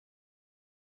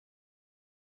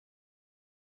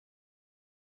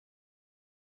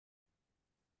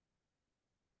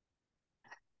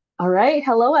All right.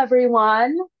 Hello,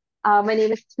 everyone. My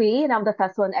name is Thuy, and I'm the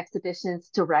Festival and Exhibitions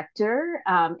Director.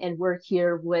 And we're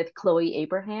here with Chloe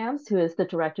Abrahams, who is the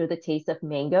director of The Taste of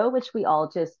Mango, which we all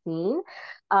just seen.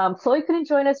 Chloe couldn't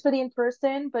join us for the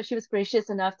in-person, but she was gracious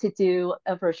enough to do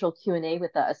a virtual Q&A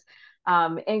with us.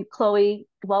 And Chloe,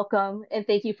 welcome, and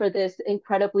thank you for this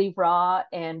incredibly raw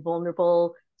and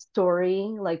vulnerable story,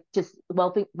 like just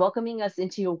welcoming us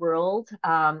into your world,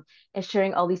 and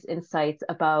sharing all these insights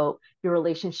about your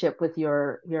relationship with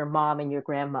your mom and your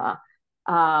grandma.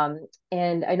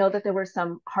 And I know that there were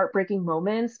some heartbreaking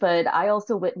moments, but I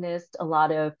also witnessed a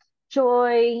lot of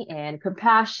joy and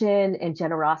compassion and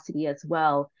generosity as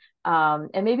well.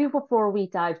 And maybe before we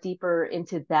dive deeper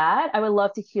into that, I would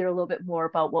love to hear a little bit more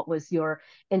about what was your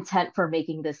intent for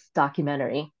making this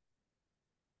documentary.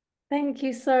 Thank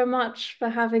you so much for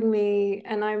having me,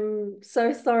 and I'm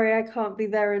so sorry I can't be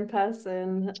there in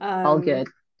person. All good.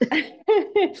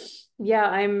 Yeah,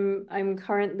 I'm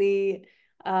currently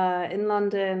in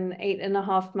London,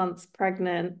 8.5 months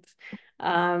pregnant.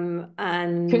 And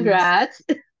Congrats.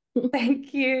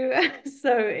 thank you.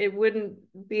 So it wouldn't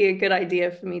be a good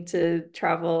idea for me to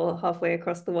travel halfway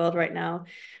across the world right now.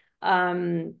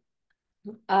 Um,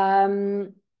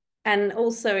 um, and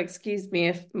also excuse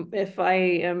me if I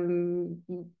am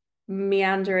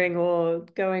meandering or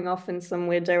going off in some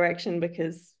weird direction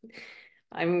because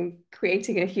I'm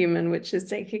creating a human, which is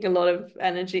taking a lot of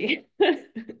energy.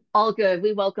 All good.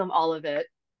 We welcome all of it.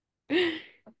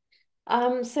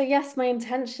 So yes, my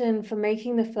intention for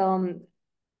making the film,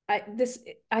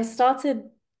 I started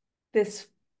this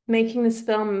making this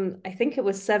film, I think it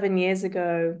was 7 years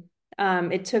ago.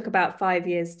 It took about 5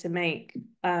 years to make.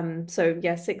 So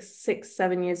yeah,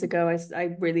 7 years ago,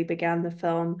 I really began the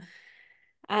film.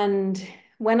 And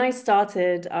when I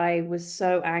started, I was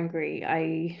so angry.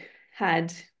 I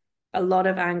had a lot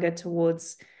of anger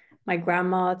towards my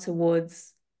grandma,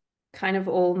 towards kind of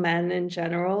all men in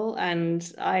general. And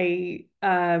I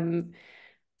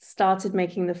started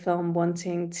making the film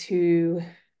wanting,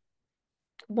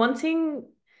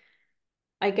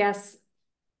 I guess,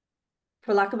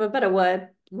 for lack of a better word,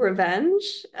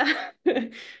 revenge.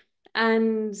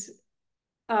 And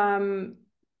um,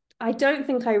 I don't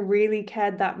think I really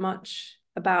cared that much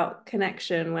about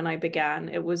connection when I began.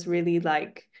 It was really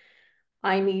like,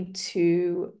 I need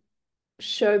to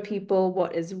show people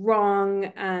what is wrong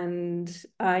and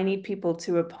I need people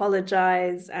to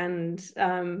apologize. And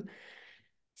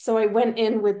so I went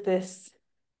in with this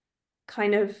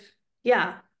kind of,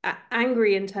 yeah,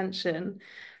 angry intention.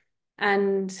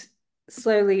 And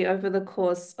slowly over the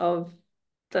course of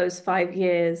those 5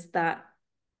 years, that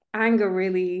anger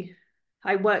really,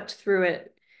 I worked through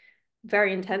it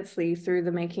very intensely through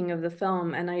the making of the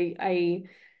film. And I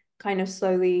kind of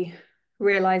slowly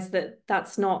realized that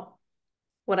that's not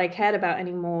what I cared about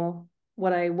anymore.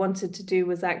 What I wanted to do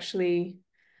was actually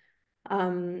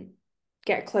um,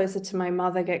 get closer to my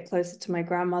mother, get closer to my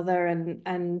grandmother,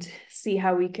 and see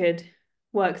how we could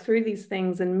work through these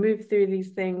things and move through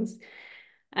these things.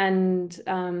 And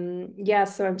yeah,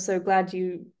 so I'm so glad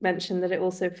you mentioned that it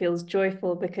also feels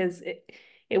joyful because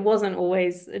it wasn't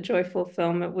always a joyful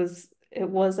film. It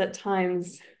was at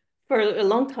times, for a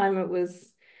long time it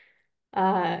was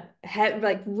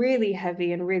like really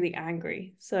heavy and really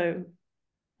angry. So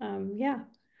yeah.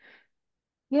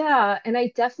 Yeah, and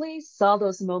I definitely saw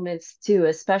those moments too,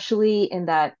 especially in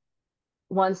that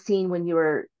one scene when you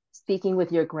were speaking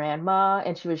with your grandma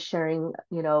and she was sharing,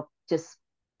 just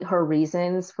her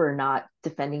reasons for not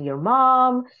defending your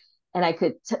mom. And I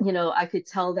could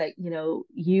tell that,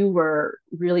 you were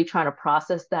really trying to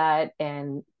process that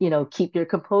and, keep your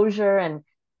composure. And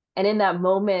in that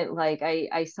moment, like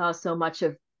I saw so much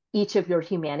of each of your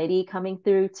humanity coming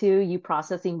through too, you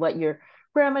processing what your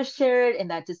grandma shared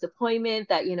and that disappointment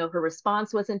that, her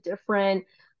response wasn't different.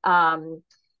 Um,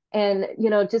 and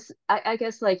just I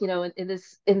guess like in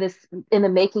the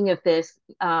making of this,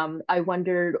 I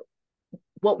wondered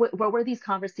what were these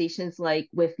conversations like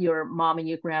with your mom and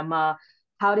your grandma?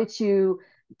 How did you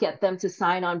get them to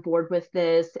sign on board with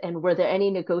this? And were there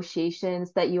any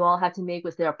negotiations that you all had to make?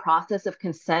 Was there a process of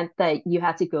consent that you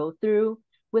had to go through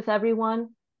with everyone?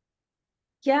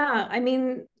 Yeah, I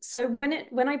mean, so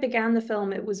when I began the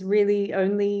film, it was really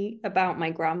only about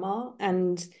my grandma,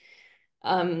 and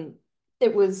um,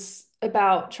 it was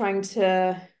about trying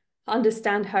to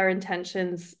understand her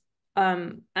intentions,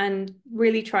 and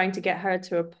really trying to get her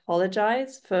to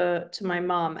apologize to my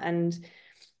mom. And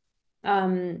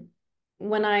um,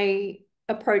 when I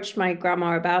approached my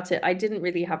grandma about it, I didn't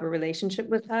really have a relationship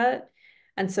with her,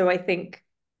 and so I think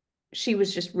she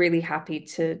was just really happy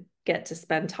to get to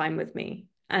spend time with me.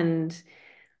 And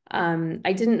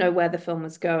I didn't know where the film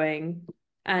was going.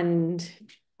 And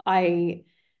I,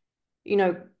 you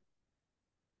know,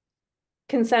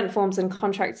 consent forms and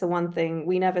contracts are one thing.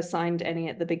 We never signed any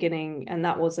at the beginning, and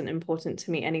that wasn't important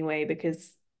to me anyway,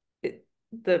 because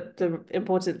the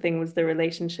important thing was the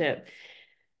relationship.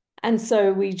 And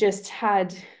so we just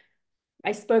had,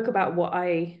 I spoke about what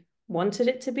I wanted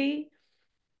it to be.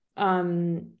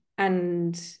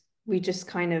 And we just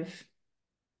kind of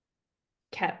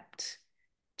kept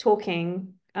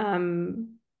talking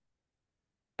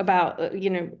about,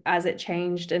 as it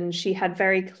changed. And she had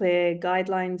very clear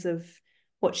guidelines of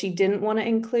what she didn't want to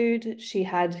include. She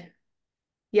had,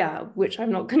 yeah, which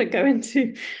I'm not going to go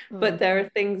into, but Mm. there are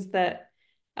things that,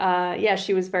 yeah,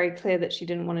 she was very clear that she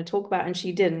didn't want to talk about, and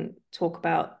she didn't talk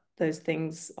about those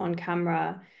things on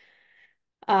camera.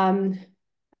 Um,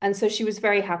 and so she was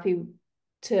very happy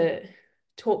to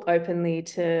talk openly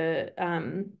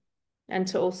and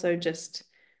to also just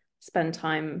spend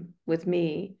time with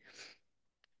me.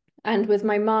 And with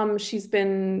my mum, she's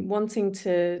been wanting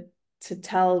to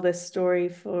tell this story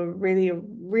for really a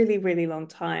really long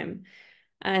time.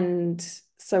 And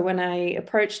so when I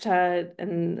approached her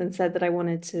and said that I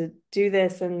wanted to do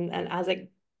this, and as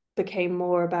it became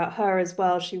more about her as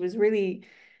well, she was really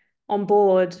on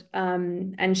board.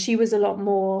 And she was a lot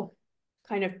more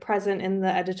kind of present in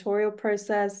the editorial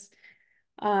process.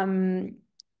 Um,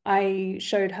 I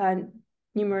showed her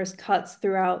numerous cuts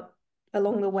throughout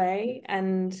along the way,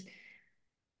 and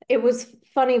it was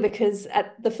funny because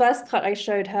at the first cut I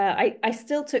showed her,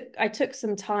 I took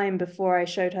some time before I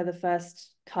showed her the first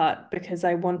cut, because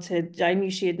I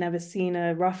knew she had never seen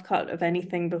a rough cut of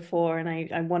anything before, and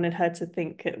I wanted her to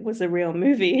think it was a real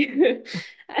movie.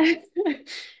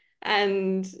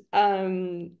 And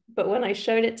but when I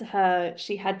showed it to her,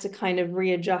 she had to kind of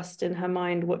readjust in her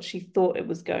mind what she thought it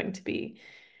was going to be.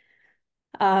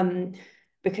 Um,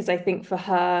 because I think for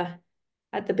her,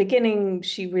 at the beginning,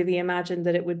 she really imagined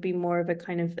that it would be more of a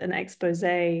kind of an expose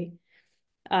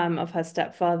of her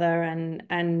stepfather,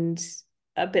 and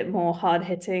a bit more hard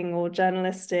hitting or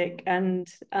journalistic. And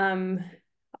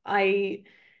I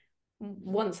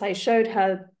once I showed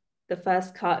her the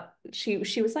first cut, she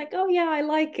was like, "Oh yeah, I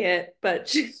like it,"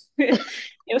 but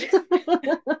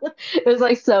It was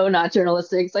like so not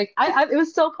journalistic. It's like it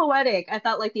was so poetic. I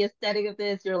thought like the aesthetic of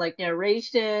this, your like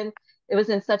narration, it was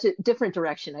in such a different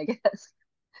direction, I guess.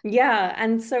 yeah.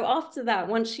 And so after that,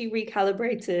 once she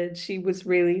recalibrated, she was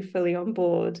really fully on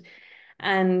board.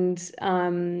 And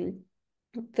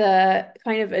the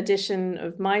kind of addition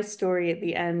of my story at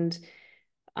the end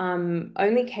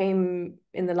only came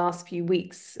in the last few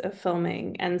weeks of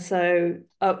filming. And so,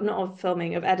 not of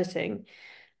filming, of editing.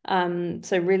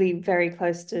 So really very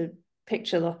close to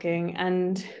picture locking.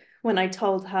 And when I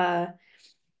told her,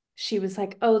 she was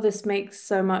like, "Oh, this makes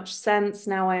so much sense.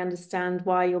 Now I understand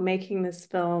why you're making this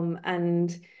film."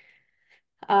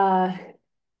 Uh,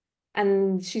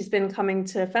 and she's been coming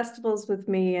to festivals with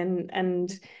me,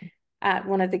 and at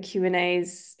one of the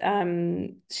Q&As,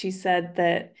 she said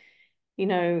that,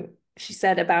 she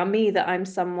said about me that I'm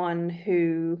someone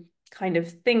who kind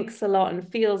of thinks a lot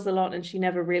and feels a lot, and she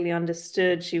never really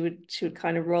understood. She would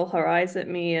kind of roll her eyes at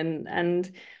me,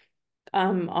 and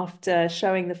after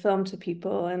showing the film to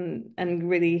people, and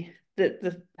really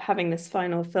the having this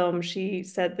final film, she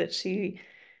said that she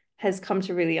has come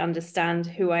to really understand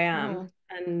who I am. Mm.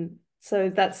 And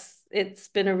so it's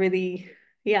been a really,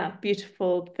 yeah,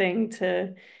 beautiful thing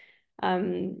to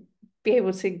um be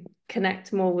able to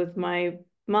connect more with my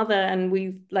mother. And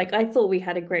I thought we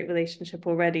had a great relationship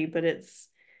already, but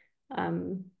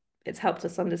um it's helped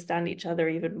us understand each other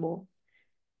even more.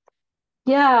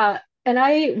 Yeah, and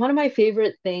one of my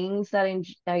favorite things that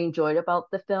I enjoyed about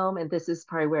the film, and this is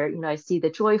probably where, I see the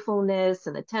joyfulness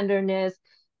and the tenderness,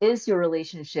 is your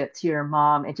relationship to your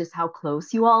mom and just how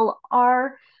close you all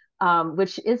are,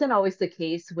 which isn't always the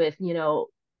case with,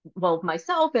 well,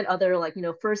 myself and other like,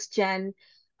 first gen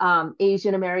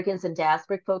Asian Americans and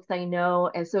diasporic folks I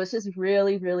know. And so it's just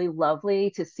really, really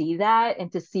lovely to see that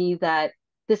and to see that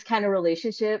this kind of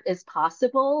relationship is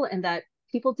possible and that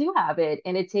people do have it,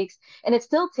 and it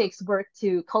still takes work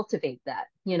to cultivate that.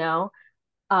 Yeah.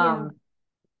 um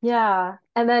yeah,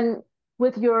 and then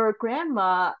with your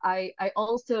grandma, I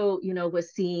also,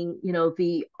 was seeing,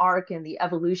 the arc and the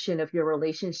evolution of your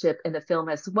relationship in the film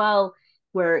as well,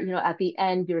 where, at the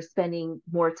end you're spending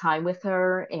more time with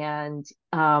her, and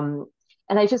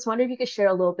I just wonder if you could share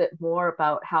a little bit more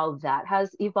about how that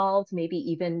has evolved, maybe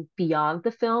even beyond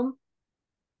the film.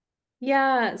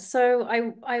 Yeah, so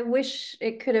I wish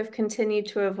it could have continued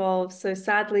to evolve. So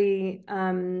sadly,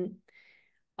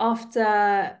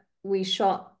 after we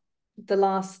shot the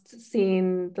last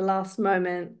scene, the last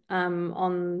moment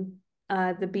on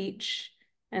the beach,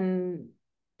 and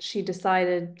she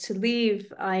decided to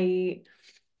leave,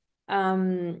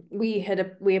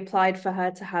 we applied for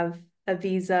her to have a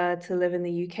visa to live in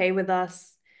the UK with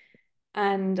us,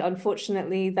 and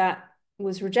unfortunately that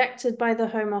was rejected by the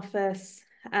Home Office.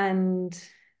 And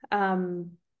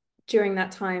um, during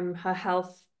that time, her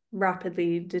health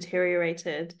rapidly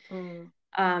deteriorated. Mm,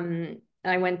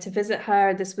 I went to visit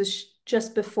her. This was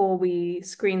just before we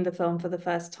screened the film for the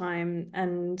first time.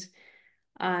 And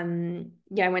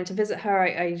yeah, I went to visit her.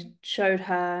 I showed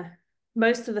her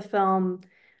most of the film.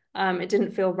 It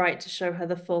didn't feel right to show her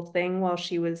the full thing while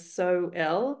she was so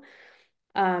ill.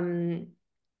 Um,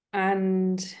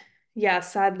 and yeah,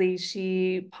 sadly,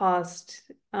 she passed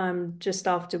just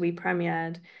after we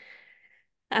premiered.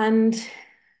 And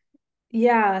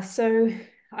yeah, so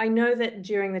I know that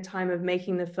during the time of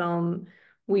making the film,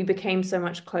 we became so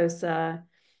much closer.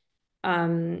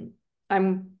 Um,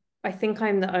 I think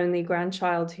I'm the only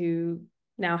grandchild who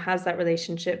now has that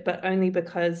relationship, but only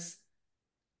because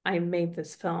I made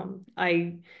this film.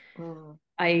 mm.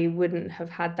 I wouldn't have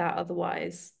had that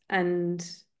otherwise. And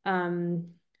um,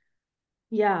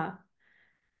 yeah,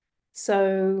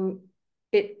 so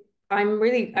it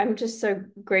I'm just so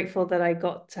grateful that I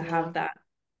got to Yeah. have that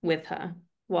with her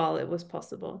while it was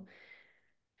possible.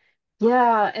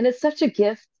 Yeah, and it's such a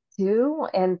gift too.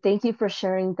 And thank you for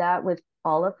sharing that with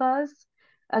all of us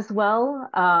as well.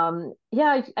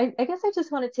 Yeah, I guess I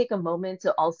just want to take a moment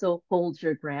to also hold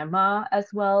your grandma as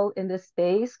well in this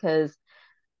space because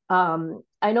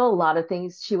I know a lot of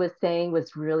things she was saying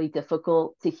was really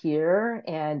difficult to hear,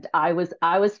 and I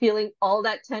was feeling all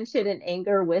that tension and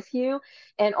anger with you,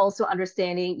 and also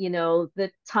understanding,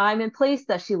 the time and place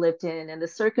that she lived in and the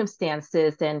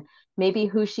circumstances and maybe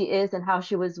who she is and how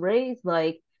she was raised.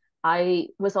 Like I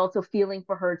was also feeling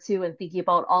for her too and thinking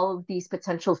about all of these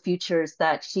potential futures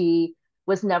that she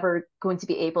was never going to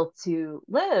be able to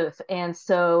live. And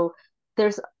so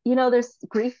there's there's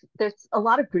grief, there's a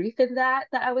lot of grief in that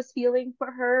I was feeling for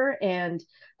her. And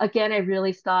again, I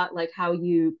really thought like how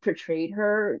you portrayed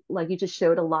her, like you just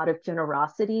showed a lot of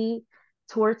generosity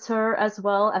towards her as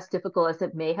well, as difficult as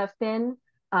it may have been.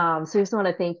 So I just want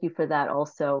to thank you for that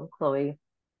also, Chloe.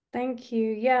 Thank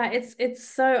you. Yeah, it's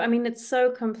so, I mean, it's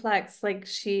so complex. Like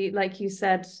you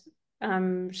said,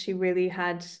 she really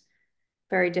had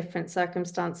very different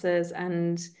circumstances,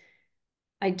 and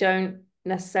I don't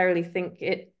necessarily think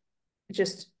it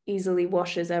just easily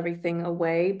washes everything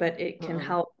away, but it can Mm-mm.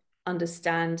 help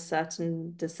understand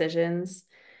certain decisions.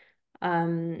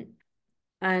 Um,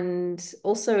 and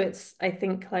also it's, I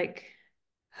think, like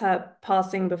her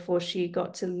passing before she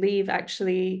got to leave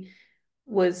actually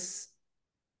was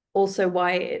also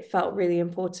why it felt really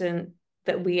important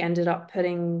that we ended up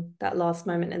putting that last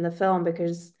moment in the film,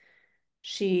 because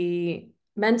she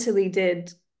mentally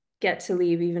did get to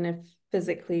leave even if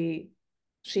physically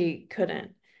she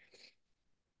couldn't.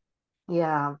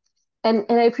 Yeah. And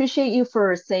I appreciate you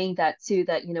for saying that too,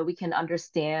 that we can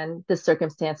understand the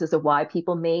circumstances of why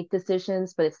people made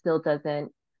decisions, but it still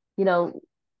doesn't, you know,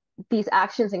 these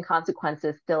actions and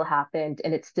consequences still happened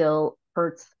and it still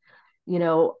hurts,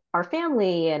 our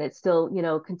family, and it still,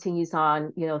 continues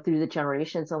on, through the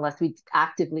generations unless we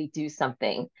actively do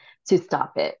something to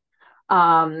stop it,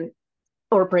 um,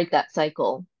 or break that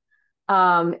cycle.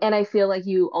 And I feel like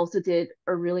you also did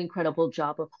a really incredible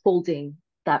job of holding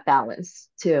that balance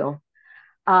too.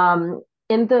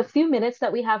 In the few minutes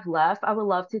that we have left, I would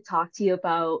love to talk to you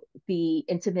about the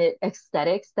intimate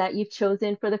aesthetics that you've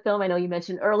chosen for the film. I know you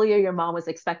mentioned earlier your mom was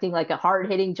expecting like a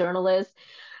hard-hitting journalist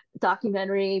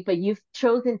documentary, but you've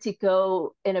chosen to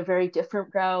go in a very different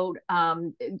route.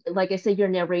 Like I said, your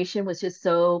narration was just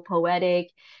so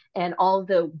poetic, and all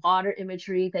the water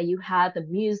imagery that you had, the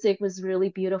music was really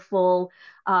beautiful.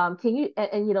 Can you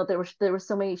and there were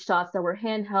so many shots that were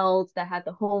handheld that had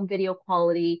the home video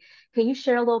quality. Can you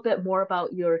share a little bit more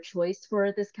about your choice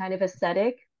for this kind of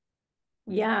aesthetic?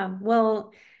 Yeah,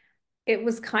 well, it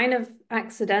was kind of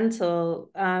accidental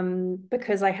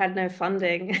because I had no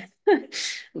funding.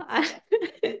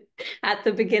 At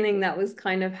the beginning, that was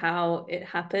kind of how it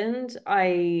happened.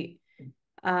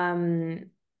 Um,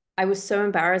 I was so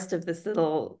embarrassed of this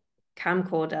little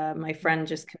camcorder. My friend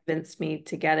just convinced me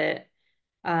to get it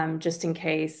just in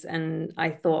case. And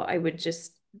I thought I would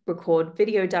just record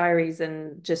video diaries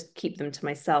and just keep them to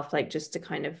myself, like just to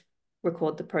kind of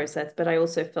record the process. But I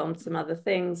also filmed some other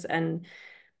things. And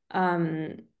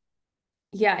um,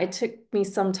 yeah, it took me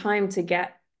some time to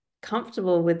get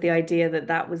comfortable with the idea that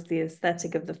that was the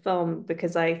aesthetic of the film,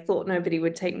 because I thought nobody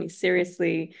would take me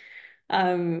seriously.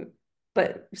 Um,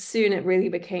 but soon it really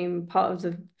became part of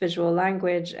the visual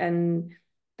language, and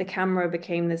the camera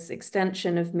became this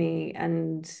extension of me,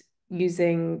 and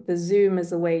using the zoom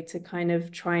as a way to kind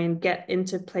of try and get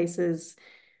into places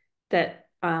that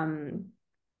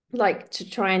like to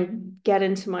try and get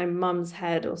into my mum's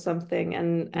head or something,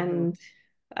 Hmm.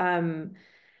 um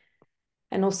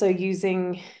and also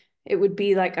using, it would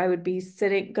be like I would be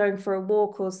sitting going for a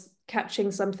walk or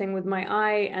catching something with my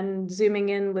eye and zooming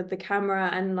in with the camera,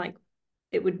 and like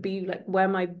it would be like where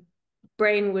my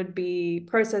brain would be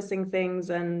processing things,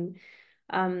 um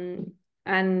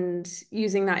and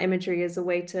using that imagery as a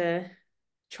way to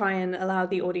try and allow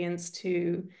the audience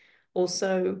to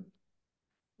also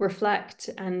reflect,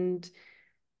 and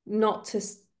not to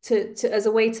as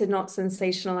a way to not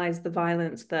sensationalize the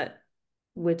violence that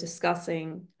we're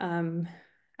discussing, and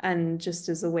just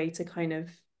as a way to kind of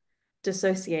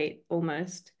dissociate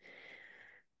almost.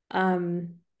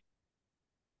 Um,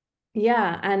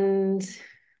 yeah, and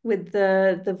with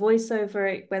the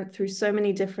voiceover, it went through so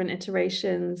many different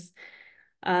iterations.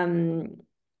 Um,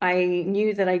 I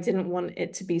knew that I didn't want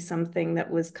it to be something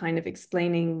that was kind of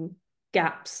explaining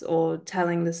gaps or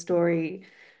telling the story.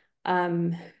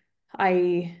 Um,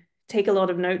 I take a lot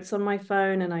of notes on my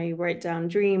phone, and I write down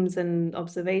dreams and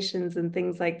observations and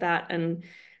things like that. And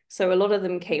so a lot of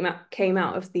them came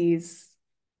out of these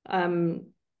um,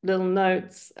 little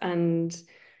notes, and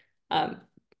um,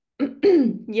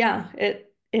 yeah,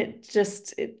 it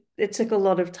took a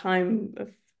lot of time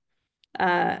of,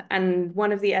 and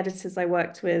one of the editors I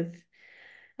worked with,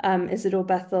 Isidore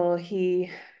Bethel,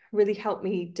 he really helped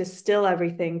me distill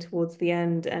everything towards the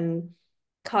end and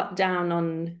cut down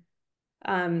on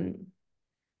um,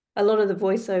 a lot of the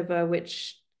voiceover,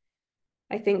 which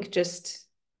I think just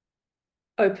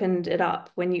opened it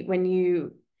up. When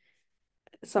you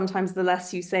sometimes the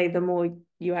less you say, the more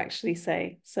you actually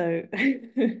say. So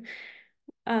yeah.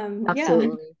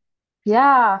 Absolutely.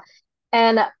 Yeah.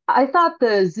 And I thought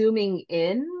the zooming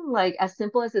in, like as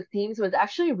simple as it seems, was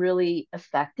actually really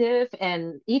effective.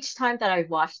 And each time that I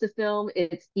watched the film,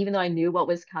 it's even though I knew what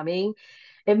was coming,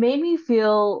 it made me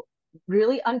feel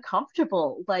really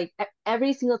uncomfortable. Like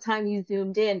every single time you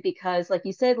zoomed in, because like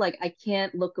you said, like I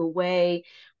can't look away.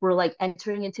 We're like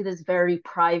entering into this very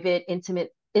private,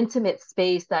 intimate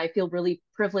space that I feel really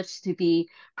privileged to be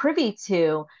privy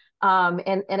to. And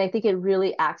I think it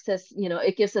really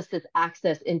it gives us this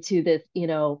access into this,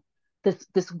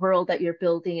 this world that you're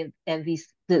building, and this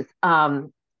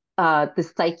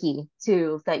psyche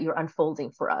too that you're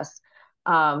unfolding for us.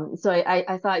 So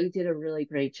I thought you did a really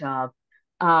great job.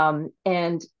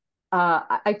 And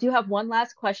I do have one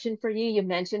last question for you. You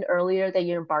mentioned earlier that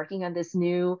you're embarking on this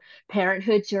new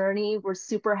parenthood journey. We're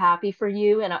super happy for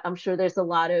you, and I'm sure there's a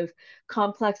lot of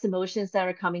complex emotions that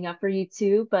are coming up for you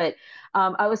too. But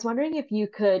I was wondering if you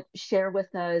could share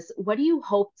with us, what do you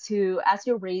hope to, as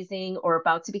you're raising or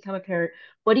about to become a parent,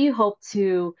 what do you hope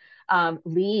to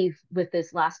leave with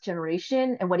this last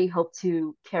generation, and what do you hope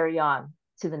to carry on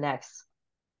to the next?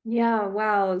 Yeah,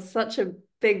 wow, such a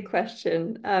big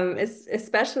question. It's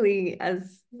especially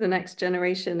as the next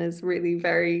generation is really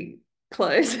very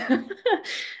close.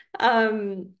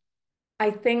 Um,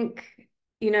 I think,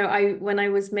 I when I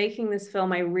was making this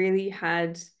film, I really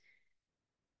had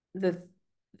the,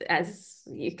 as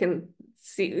you can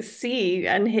see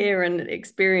and hear and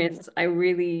experience, I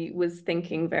really was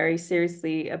thinking very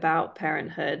seriously about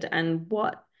parenthood and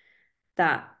what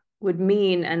that would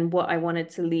mean and what I wanted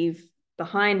to leave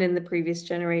behind in the previous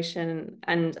generation.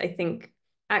 And I think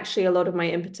actually a lot of my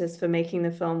impetus for making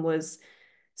the film was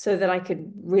so that I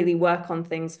could really work on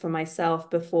things for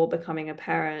myself before becoming a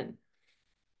parent.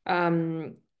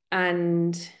 Um,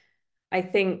 and I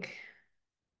think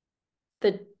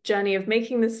the journey of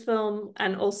making this film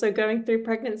and also going through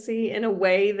pregnancy, in a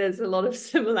way, there's a lot of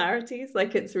similarities.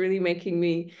 Like it's really making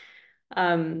me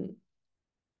um,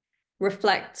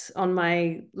 reflect on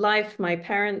my life, my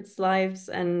parents' lives,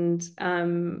 and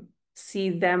see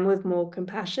them with more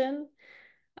compassion.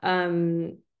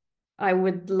 Um, I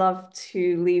would love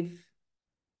to leave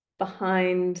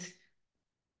behind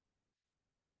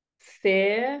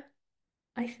fear,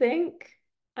 I think.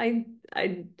 I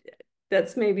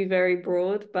that's maybe very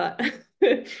broad, but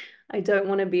I don't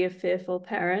want to be a fearful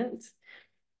parent.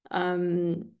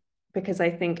 Um, because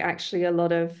I think actually a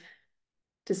lot of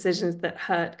decisions that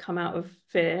hurt come out of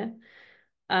fear.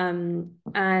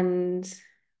 And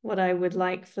what I would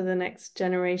like for the next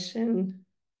generation,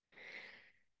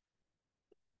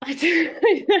 I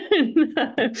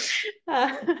don't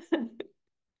know.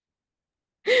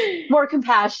 More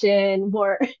compassion,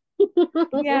 more.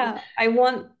 Yeah, I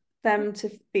want them to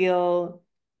feel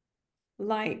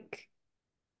like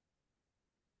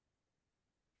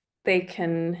they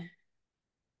can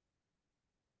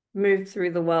move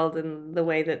through the world in the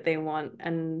way that they want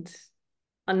and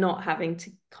are not having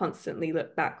to constantly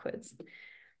look backwards.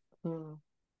 Mm.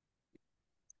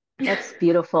 That's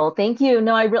beautiful. Thank you.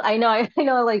 No, I know I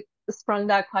know I like sprung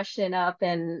that question up,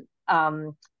 and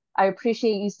I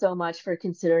appreciate you so much for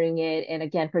considering it, and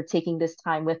again for taking this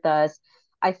time with us.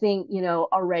 I think,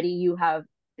 already you have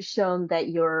shown that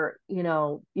you're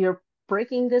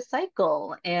breaking this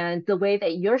cycle, and the way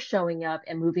that you're showing up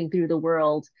and moving through the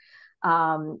world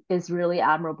is really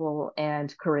admirable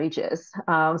and courageous.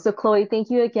 So Chloe, thank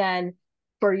you again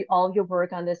for all of your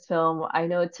work on this film. I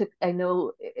know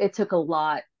it took a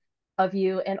lot of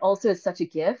you, and also it's such a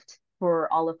gift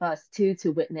for all of us too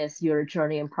to witness your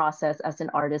journey and process as an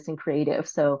artist and creative.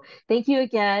 So thank you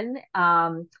again.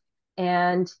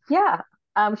 And yeah,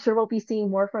 I'm sure we'll be seeing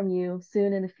more from you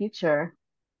soon in the future.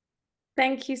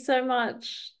 Thank you so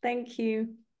much. Thank you.